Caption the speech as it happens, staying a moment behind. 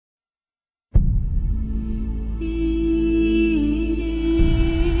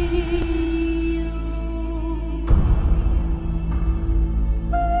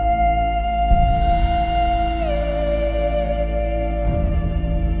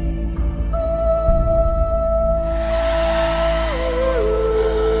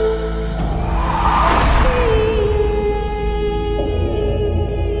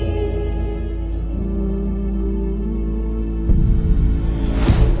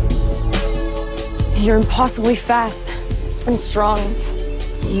You're impossibly fast and strong.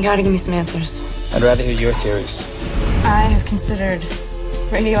 You gotta give me some answers. I'd rather hear your theories. I have considered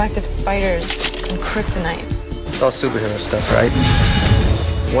radioactive spiders and kryptonite. It's all superhero stuff, right?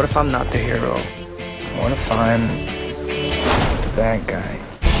 What if I'm not the hero? What if I'm the bad guy?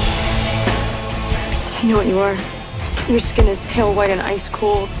 I know what you are. Your skin is pale white and ice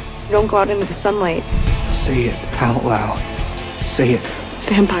cold. You don't go out into the sunlight. Say it out loud. Say it.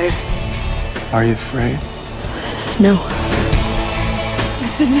 Vampire. Are you afraid? No.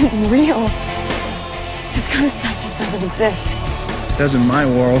 This isn't real. This kind of stuff just doesn't exist. It does in my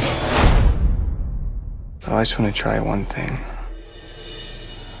world. I just want to try one thing.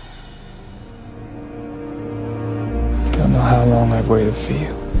 I don't know how long I've waited for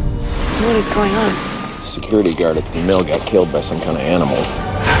you. What is going on? Security guard at the mill got killed by some kind of animal.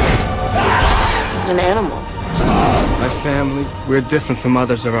 An animal? My family, we're different from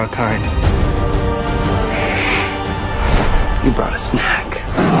others of our kind. You brought a snack.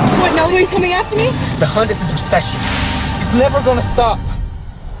 What, now he's coming after me? The hunt is his obsession. He's never gonna stop.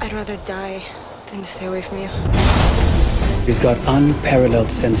 I'd rather die than to stay away from you. He's got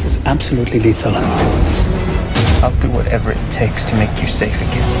unparalleled senses, absolutely lethal. I'll do whatever it takes to make you safe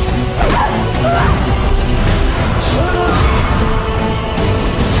again.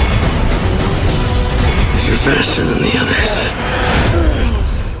 You're faster than the others.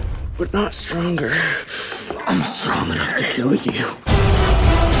 But not stronger. I'm strong enough to kill you.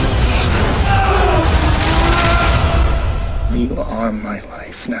 You are my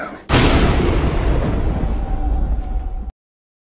life now.